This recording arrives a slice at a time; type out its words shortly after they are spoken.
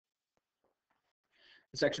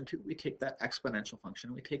In section 2, we take that exponential function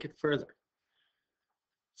and we take it further.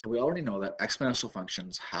 So we already know that exponential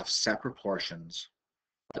functions have set proportions,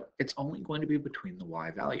 but it's only going to be between the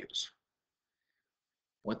y values.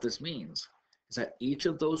 What this means is that each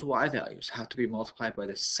of those y values have to be multiplied by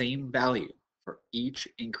the same value for each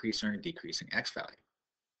increasing or decreasing x value.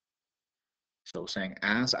 So saying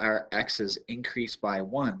as our x's increase by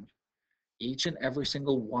 1, each and every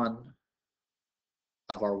single one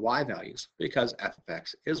of our y values, because f of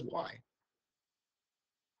x is y,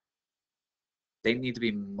 they need to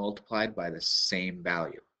be multiplied by the same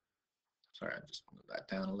value. Sorry, I'll just move that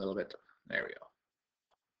down a little bit. There we go.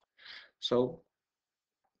 So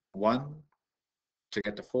 1 to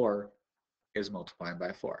get to 4 is multiplying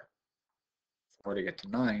by 4. 4 to get to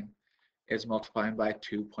 9 is multiplying by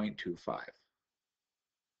 2.25.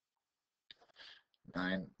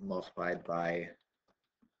 9 multiplied by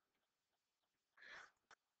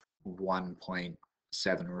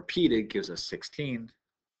 1.7 repeated gives us 16.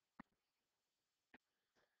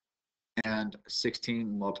 And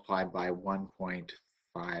 16 multiplied by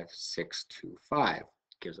 1.5625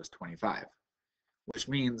 gives us 25, which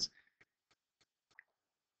means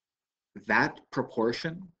that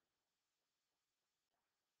proportion,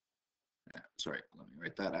 sorry, let me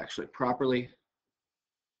write that actually properly.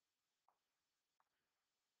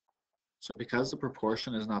 So because the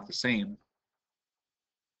proportion is not the same,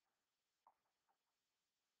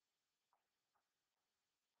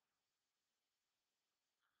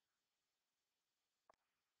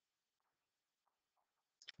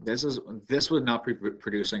 this would not be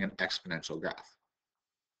producing an exponential graph.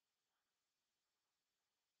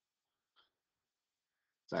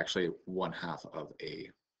 It's actually 1/2 of a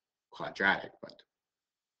quadratic, but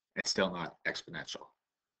it's still not exponential.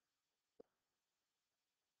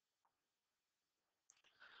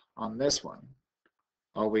 On this one,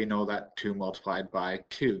 we know that 2 multiplied by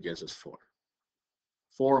 2 gives us 4.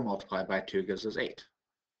 4 multiplied by 2 gives us 8.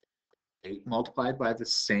 8 multiplied by the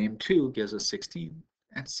same 2 gives us 16.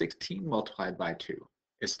 And 16 multiplied by 2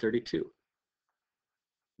 is 32.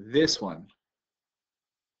 This one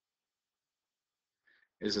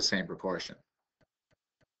is the same proportion.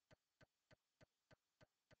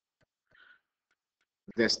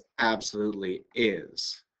 This absolutely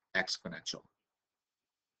is exponential.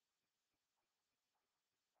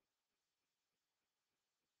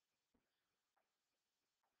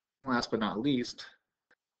 Last but not least,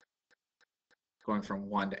 going from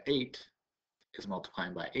 1 to 8 is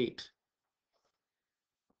multiplying by 8.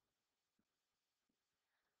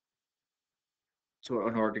 So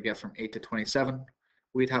in order to get from 8 to 27,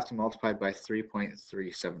 we'd have to multiply by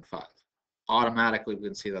 3.375. Automatically, we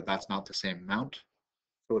can see that that's not the same amount,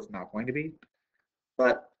 so it's not going to be.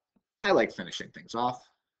 But I like finishing things off.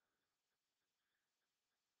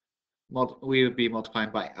 We would be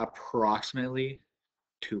multiplying by approximately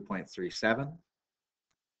 2.37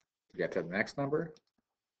 to get to the next number.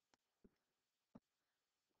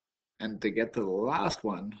 And to get to the last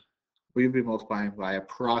one, we'd be multiplying by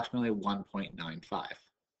approximately 1.95.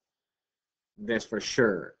 This for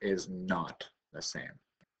sure is not the same.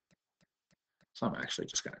 So I'm actually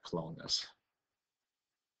just going to clone this.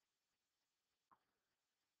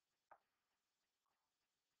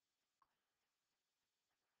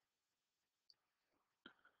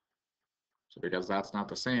 So because that's not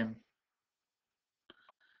the same,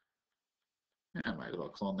 I might as well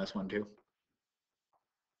clone this one too.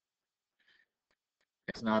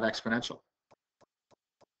 It's not exponential.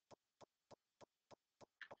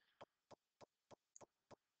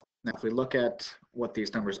 Now, if we look at what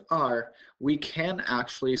these numbers are, we can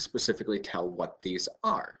actually specifically tell what these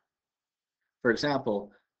are. For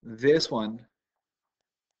example, this one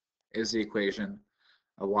is the equation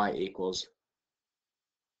of y equals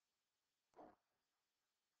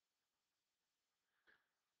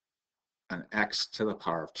an x to the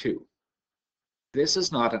power of 2. This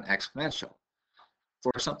is not an exponential.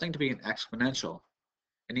 For something to be an exponential,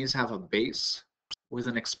 it needs to have a base with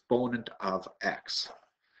an exponent of x.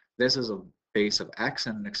 This is a base of x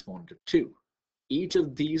and an exponent of 2. Each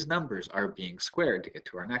of these numbers are being squared to get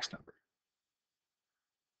to our next number.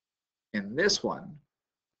 In this one,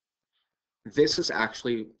 this is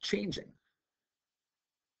actually changing.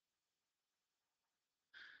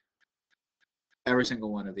 Every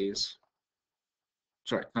single one of these,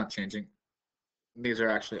 sorry, not changing. These are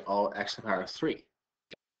actually all x to the power of 3.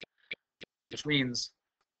 Which means,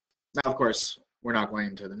 now of course, we're not going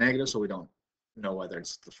into the negative, so we don't know whether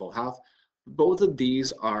it's the full half. Both of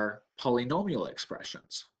these are polynomial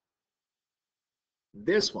expressions.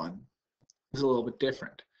 This one is a little bit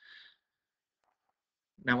different.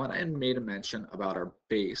 Now, when I made a mention about our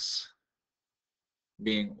base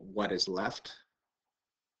being what is left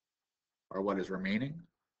or what is remaining.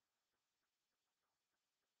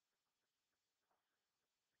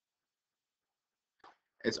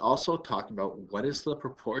 It's also talking about what is the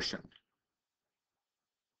proportion.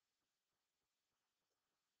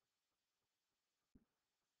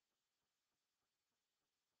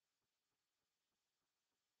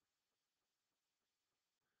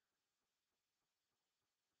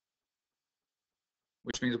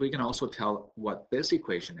 Which means we can also tell what this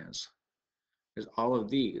equation is all of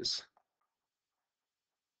these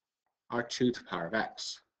are 2 to the power of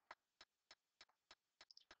x.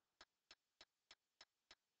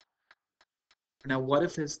 Now, what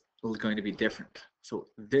if this is going to be different? So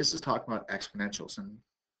this is talking about exponentials, and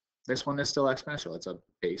this one is still exponential. It's a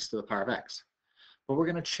base to the power of x. But we're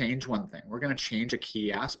going to change one thing. We're going to change a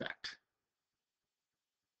key aspect.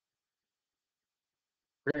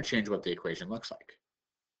 We're going to change what the equation looks like.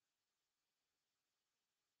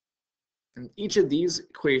 In each of these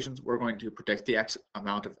equations, we're going to predict the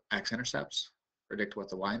amount of x-intercepts, predict what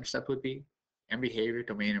the y-intercept would be, and behavior,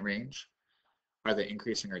 domain, and range. Are they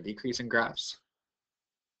increasing or decreasing graphs?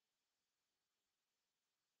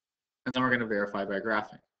 And then we're going to verify by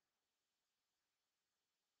graphing.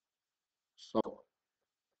 So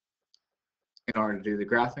in order to do the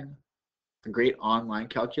graphing, a great online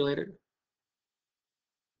calculator,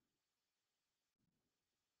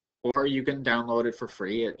 or you can download it for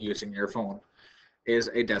free using your phone, is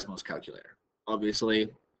a Desmos calculator. Obviously,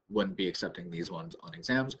 wouldn't be accepting these ones on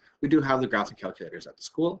exams. We do have the graphing calculators at the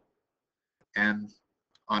school, and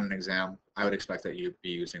on an exam, I would expect that you'd be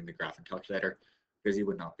using the graphing calculator because you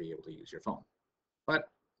would not be able to use your phone. But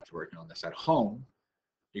if you're working on this at home,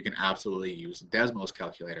 you can absolutely use the Desmos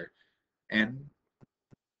calculator and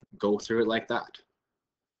go through it like that.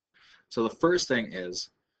 So the first thing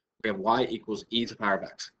is we have y equals e to the power of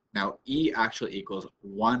x. Now, e actually equals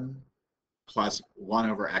 1 plus 1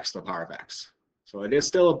 over x to the power of x. So it is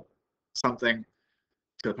still something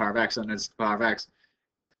to the power of x, and it's the power of x.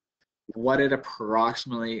 What it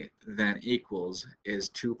approximately then equals is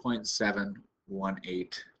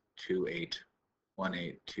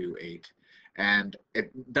 2.718281828, and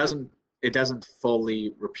it doesn't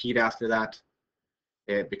fully repeat after that.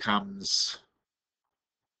 It becomes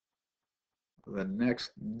the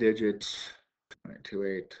next digit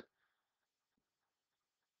 28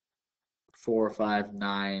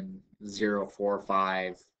 459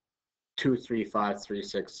 235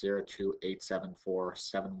 3602874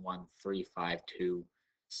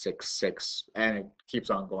 7135266, and it keeps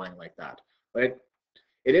on going like that. But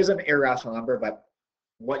it is an irrational number, but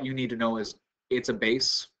what you need to know is it's a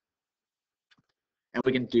base, and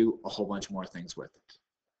we can do a whole bunch more things with it.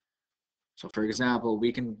 So for example,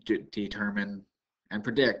 we can determine and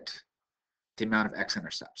predict the amount of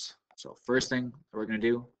x-intercepts. So first thing that we're going to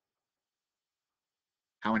do,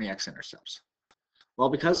 how many x-intercepts? Well,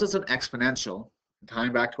 because it's an exponential,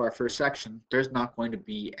 tying back to our first section, there's not going to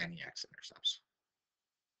be any x-intercepts.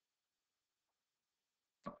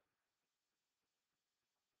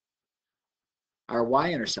 Our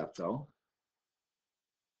y-intercept, though,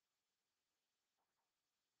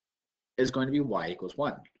 is going to be y equals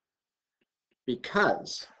 1,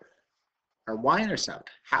 because our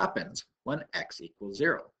y-intercept happens when x equals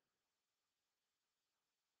 0.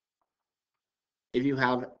 If you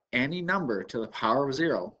have any number to the power of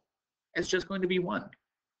 0, it's just going to be 1.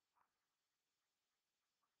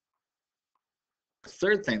 The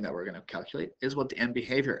third thing that we're going to calculate is what the end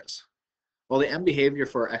behavior is. Well, the end behavior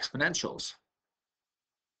for exponentials,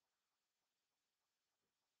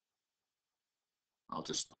 I'll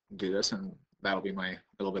just do this and that'll be my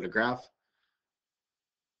little bit of graph,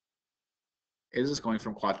 is this going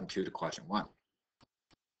from quadrant 2 to quadrant 1.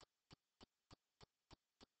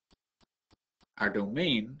 Our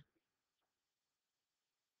domain,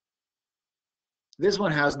 this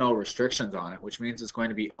one has no restrictions on it, which means it's going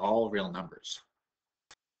to be all real numbers.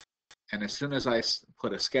 And as soon as I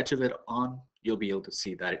put a sketch of it on, you'll be able to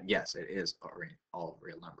see that, yes, it is all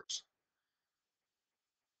real numbers.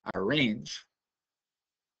 Our range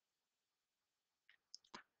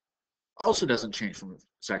also doesn't change from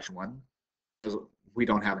section 1, because we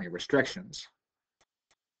don't have any restrictions.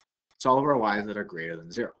 It's all of our y's that are greater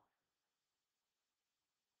than 0.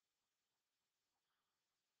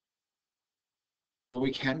 But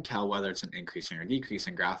we can tell whether it's an increasing or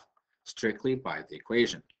decreasing graph strictly by the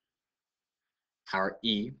equation. Our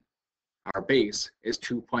e, our base, is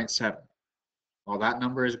 2.7. Well, that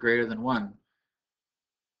number is greater than 1,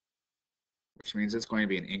 which means it's going to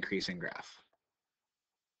be an increasing graph.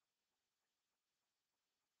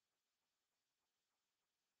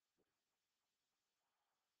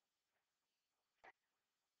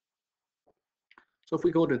 So if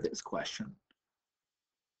we go to this question,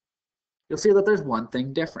 you'll see that there's one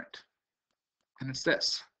thing different, and it's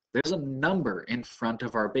this. There's a number in front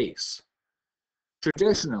of our base.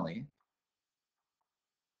 Traditionally,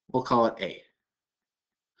 we'll call it a.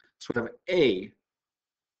 So we have a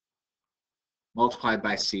multiplied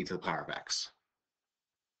by c to the power of x.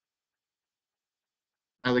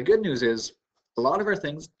 Now the good news is a lot of our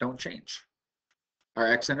things don't change. Our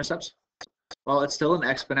x-intercepts, well, it's still an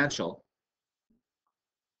exponential,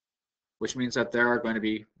 which means that there are going to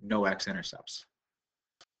be no x-intercepts.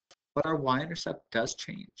 But our y-intercept does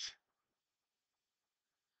change.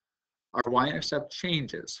 Our y-intercept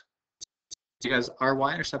changes because our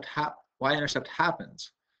y-intercept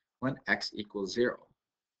happens when x equals 0.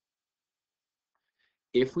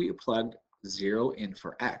 If we plug 0 in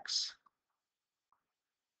for x,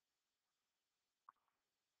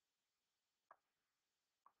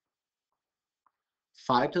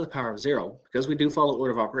 five to the power of 0, because we do follow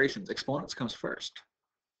order of operations, exponents comes first.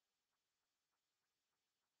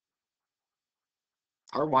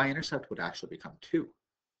 Our y-intercept would actually become 2.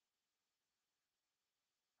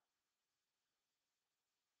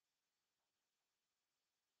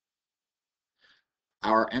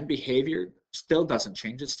 Our end behavior still doesn't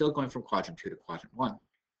change. It's still going from quadrant 2 to quadrant 1.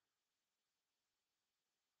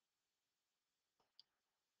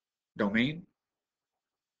 Domain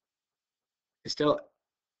is still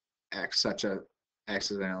x, such as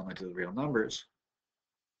x is an element of the real numbers.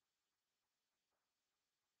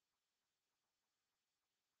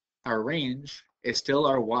 Our range is still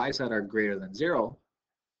our y's that are greater than 0.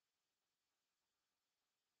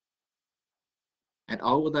 And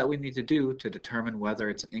all that we need to do to determine whether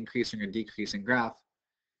it's an increasing or decreasing graph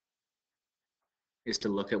is to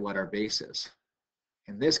look at what our base is.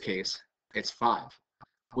 In this case, it's 5,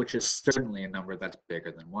 which is certainly a number that's bigger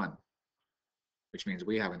than 1, which means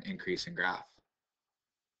we have an increasing graph.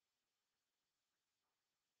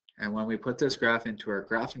 And when we put this graph into our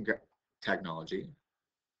graphing technology,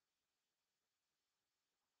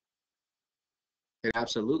 it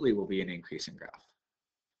absolutely will be an increasing graph.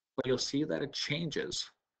 But you'll see that it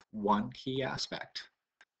changes one key aspect.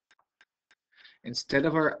 Instead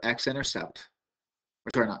of our x-intercept,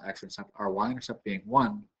 or sorry, not x-intercept, our y-intercept being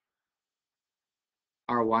 1,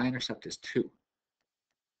 our y-intercept is 2.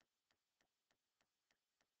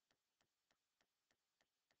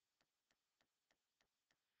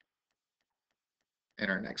 In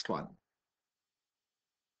our next one,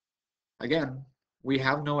 again, we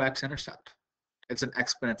have no x-intercept. It's an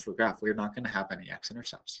exponential graph. We're not going to have any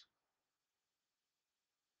x-intercepts.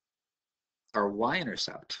 Our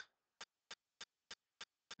y-intercept,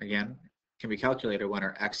 again, can be calculated when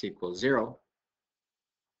our x equals 0.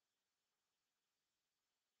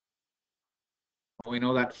 We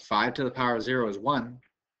know that 5 to the power of 0 is 1,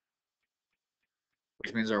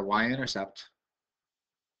 which means our y-intercept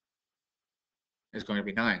is going to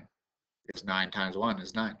be 9. It's 9 times 1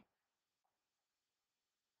 is 9.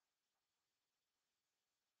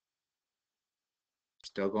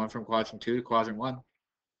 Still going from quadrant 2 to quadrant 1.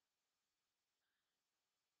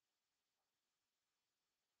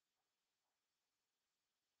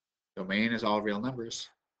 Domain is all real numbers.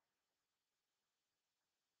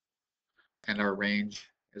 And our range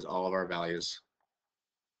is all of our values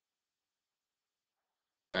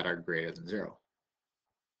that are greater than 0.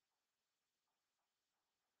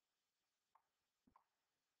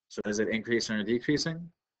 So is it increasing or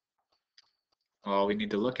decreasing? All we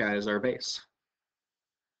need to look at is our base.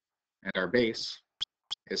 And our base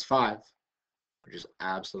is 5, which is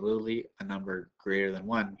absolutely a number greater than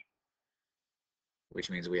 1, which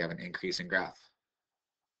means we have an increasing graph.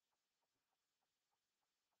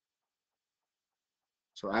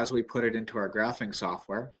 So as we put it into our graphing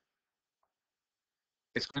software,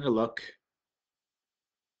 it's going to look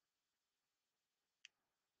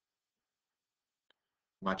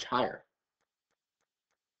much higher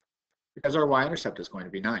because our y-intercept is going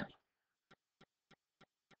to be 9.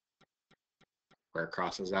 Where it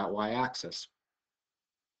crosses that y-axis,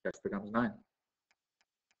 this becomes 9.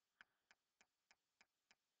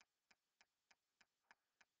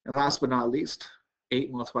 And last but not least,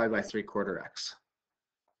 8 multiplied by 3/4 x.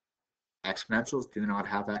 Exponentials do not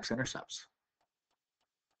have x-intercepts.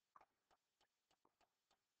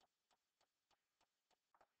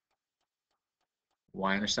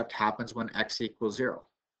 Y-intercept happens when x equals 0.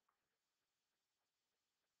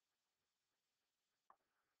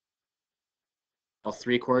 Well,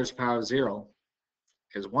 3/4 power of 0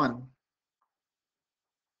 is 1.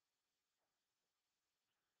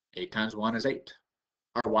 8 times 1 is 8.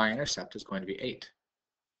 Our y-intercept is going to be 8.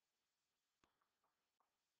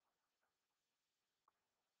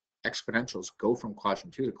 exponentials go from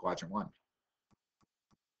quadrant 2 to quadrant 1.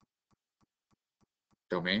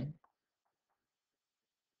 Domain,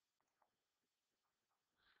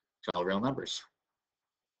 it's all real numbers.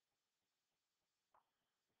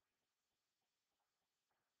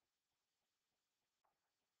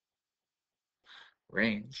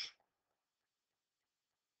 Range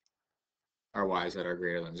are y's that are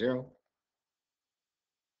greater than 0.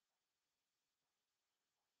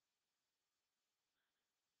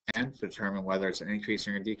 And to determine whether it's an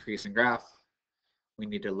increasing or decreasing graph, we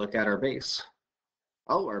need to look at our base.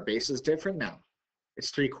 Oh, our base is different now.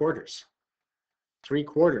 It's 3/4.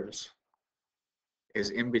 3/4 is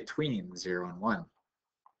in between 0 and 1.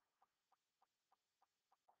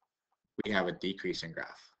 We have a decreasing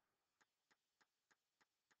graph.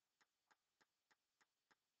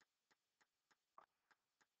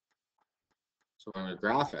 So when we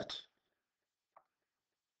graph it,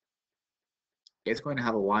 it's going to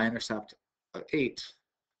have a y-intercept of 8,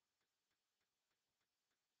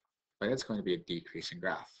 but it's going to be a decreasing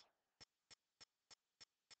graph.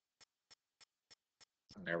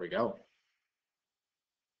 And there we go.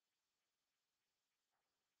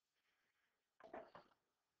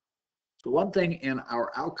 So one thing in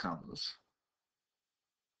our outcomes,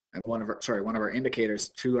 and one of our indicators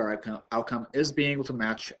to our outcome is being able to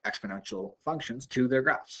match exponential functions to their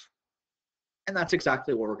graphs. And that's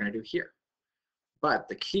exactly what we're going to do here. But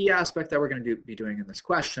the key aspect that we're going to be doing in this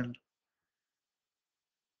question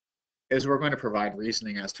is we're going to provide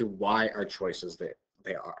reasoning as to why our choices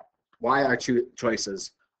they are. Why our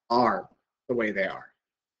choices are the way they are.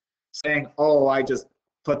 Saying, oh, I just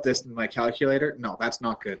put this in my calculator, no, that's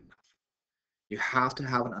not good enough. You have to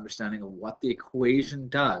have an understanding of what the equation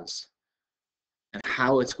does and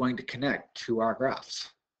how it's going to connect to our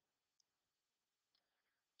graphs.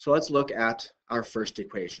 So let's look at our first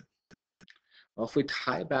equation. Well, if we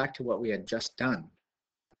tie back to what we had just done,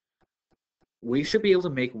 we should be able to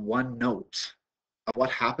make one note of what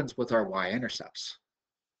happens with our y-intercepts.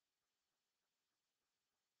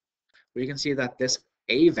 We can see that this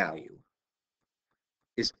a value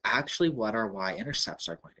is actually what our y-intercepts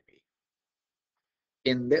are going to be.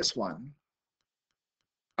 In this one,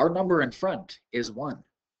 our number in front is 1.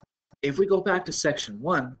 If we go back to section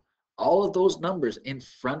 1, all of those numbers in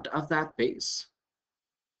front of that base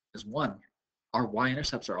is 1. Our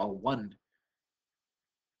y-intercepts are all 1.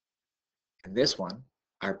 In this one,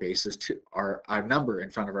 our base is 2. Our number in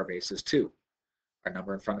front of our base is 2. Our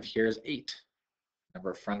number in front of here is 8. Number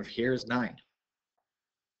in front of here is 9.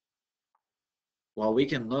 Well, we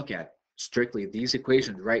can look at strictly these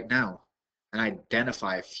equations right now and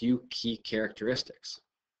identify a few key characteristics.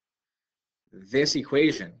 This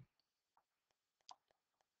equation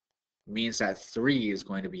means that 3 is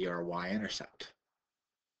going to be our y-intercept.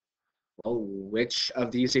 Well, which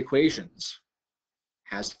of these equations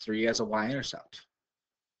has 3 as a y-intercept?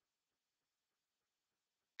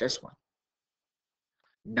 This one.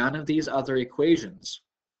 None of these other equations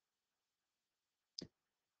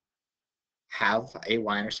have a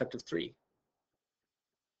y-intercept of 3.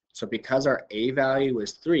 So because our a value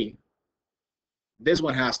is 3, this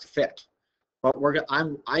one has to fit. But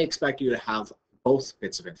I expect you to have both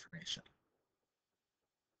bits of information.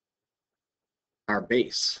 Our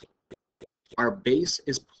base. Our base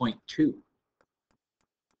is 0.2.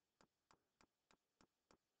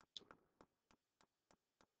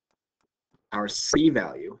 Our C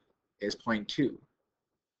value is 0.2,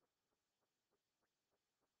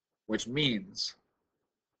 which means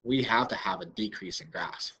we have to have a decreasing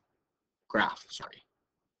graph.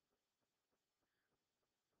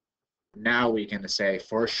 Now we can say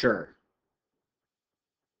for sure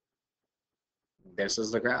this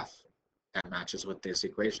is the graph that matches with this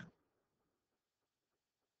equation.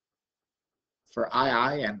 For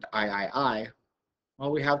II and III,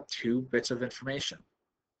 well, we have 2 bits of information.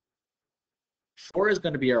 4 is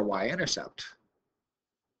going to be our y-intercept,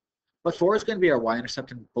 but 4 is going to be our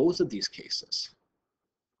y-intercept in both of these cases.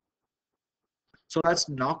 So that's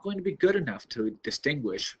not going to be good enough to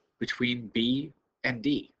distinguish between B and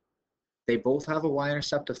D. They both have a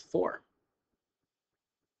y-intercept of 4.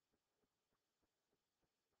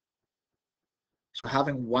 So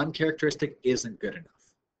having one characteristic isn't good enough.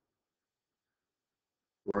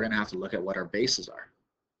 We're going to have to look at what our bases are.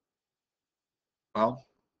 Well,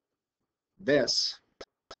 this,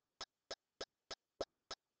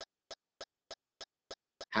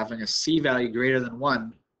 having a C value greater than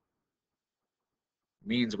 1,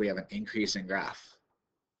 means we have an increasing graph.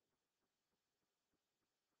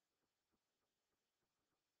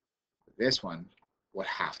 This one would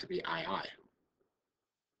have to be II.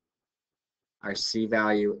 Our C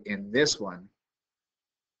value in this one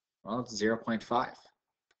Well, it's 0.5,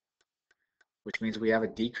 which means we have a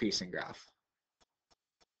decreasing graph.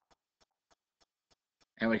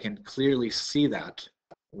 And we can clearly see that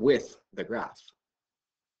with the graph.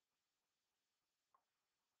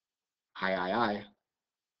 I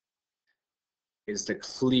is the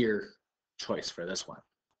clear choice for this one.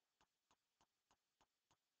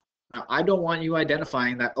 Now, I don't want you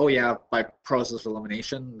identifying that, oh yeah, by process of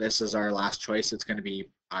elimination, this is our last choice, it's going to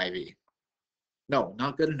be IV. No,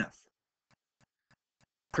 not good enough.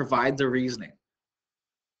 Provide the reasoning.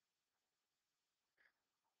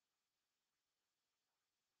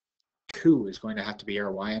 Two is going to have to be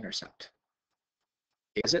our y-intercept.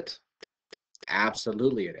 Is it?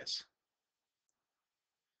 Absolutely it is.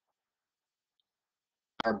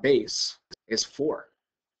 Our base is 4.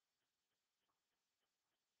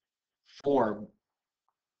 4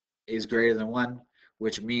 is greater than 1,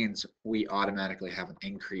 which means we automatically have an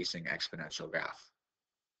increasing exponential graph.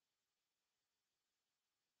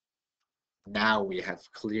 Now we have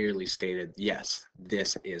clearly stated, yes,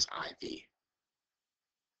 this is IV.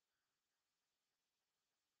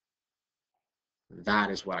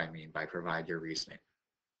 That is what I mean by provide your reasoning.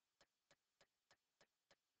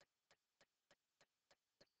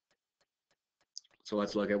 So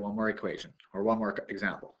let's look at one more equation, or one more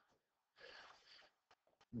example.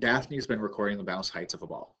 Daphne's been recording the bounce heights of a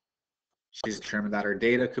ball. She's determined that her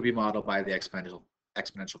data could be modeled by the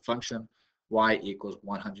exponential function y equals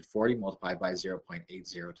 140 multiplied by 0.80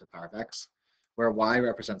 to the power of x, where y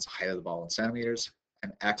represents the height of the ball in centimeters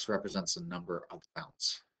and x represents the number of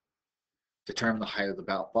bounce. Determine the height of the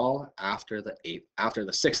ball after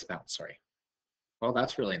the sixth bounce. Well,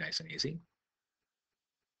 that's really nice and easy.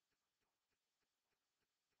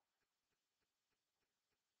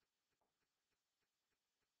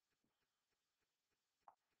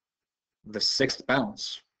 The sixth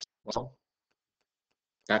bounce, well,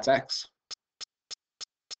 that's x.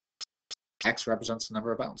 X represents the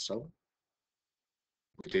number of bounce, so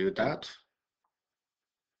we do that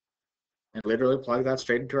and literally plug that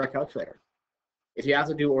straight into our calculator. If you have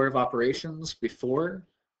to do order of operations before,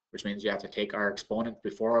 which means you have to take our exponent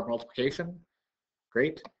before our multiplication,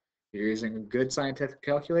 great. If you're using a good scientific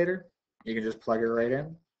calculator, you can just plug it right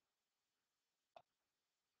in.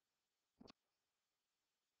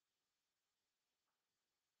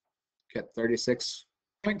 Get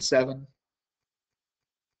 36.7,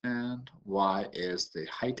 and y is the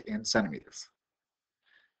height in centimeters.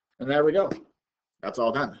 And there we go. That's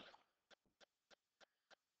all done.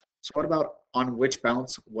 So what about on which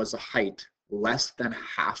bounce was the height less than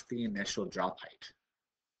half the initial drop height?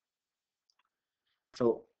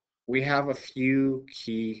 So we have a few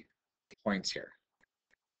key points here.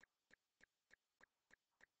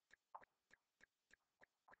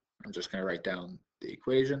 I'm just going to write down the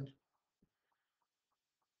equation.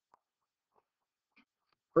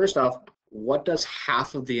 First off, what does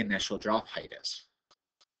half of the initial drop height is?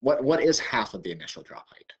 What is half of the initial drop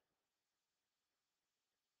height?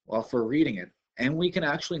 Well, if we're reading it, and we can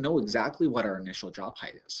actually know exactly what our initial drop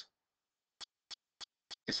height is.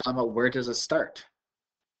 It's talking about where does it start?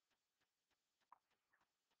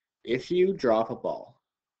 If you drop a ball,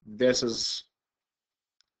 this is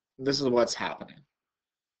what's happening.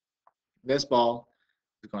 This ball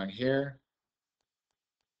is going here,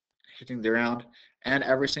 hitting the ground, and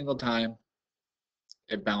every single time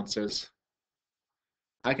it bounces,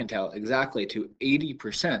 I can tell exactly to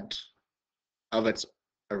 80% of its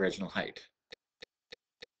original height.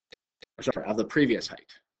 Sorry, of the previous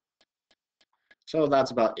height. So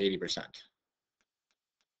that's about 80%.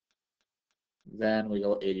 Then we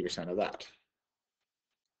go 80% of that.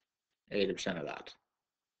 80% of that.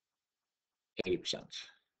 80%.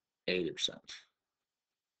 80%.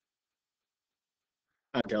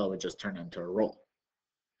 Until it would just turn into a roll.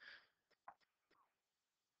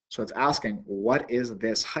 So it's asking, what is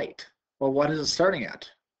this height? Well, what is it starting at?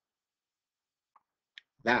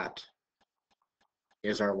 That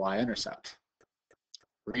is our y-intercept.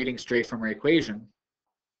 Reading straight from our equation,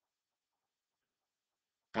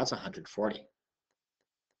 that's 140.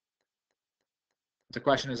 The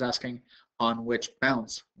question is asking, on which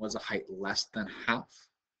bounce was the height less than half?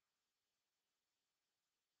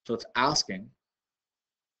 So it's asking,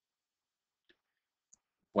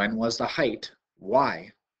 when was the height,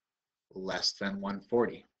 y, less than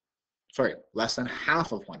 140? Sorry, less than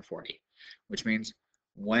half of 140, which means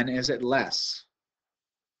when is it less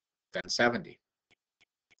than 70?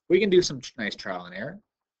 We can do some nice trial and error.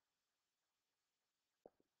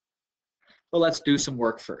 But let's do some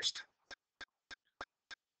work first.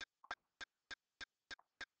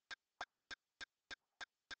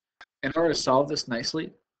 In order to solve this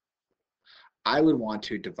nicely, I would want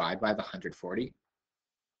to divide by the 140.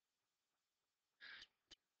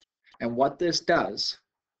 And what this does,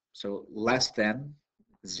 so less than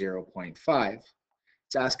 0.5,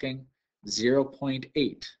 it's asking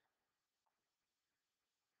 0.8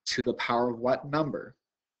 to the power of what number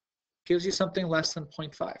gives you something less than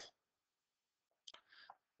 0.5.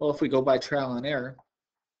 Well, if we go by trial and error,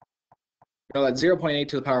 you know that 0.8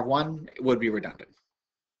 to the power of 1 would be redundant.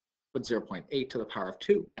 But 0.8 to the power of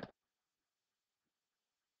 2.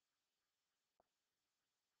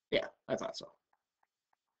 Yeah, I thought so.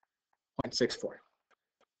 0.64.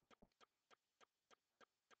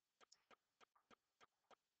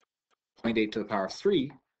 0.8 to the power of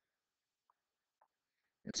 3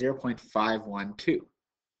 is 0.512.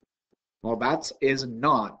 Well, that is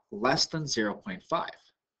not less than 0.5.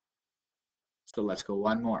 So let's go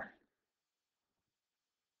one more.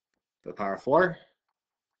 To the power of 4?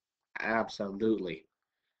 Absolutely.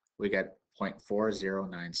 We get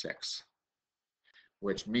 0.4096,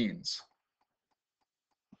 which means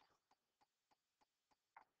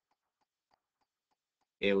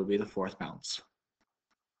it would be the fourth bounce.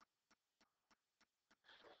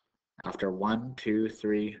 After 1, 2,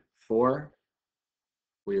 3, 4,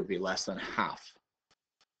 we would be less than half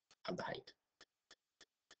of the height.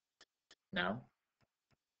 Now,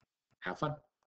 have fun.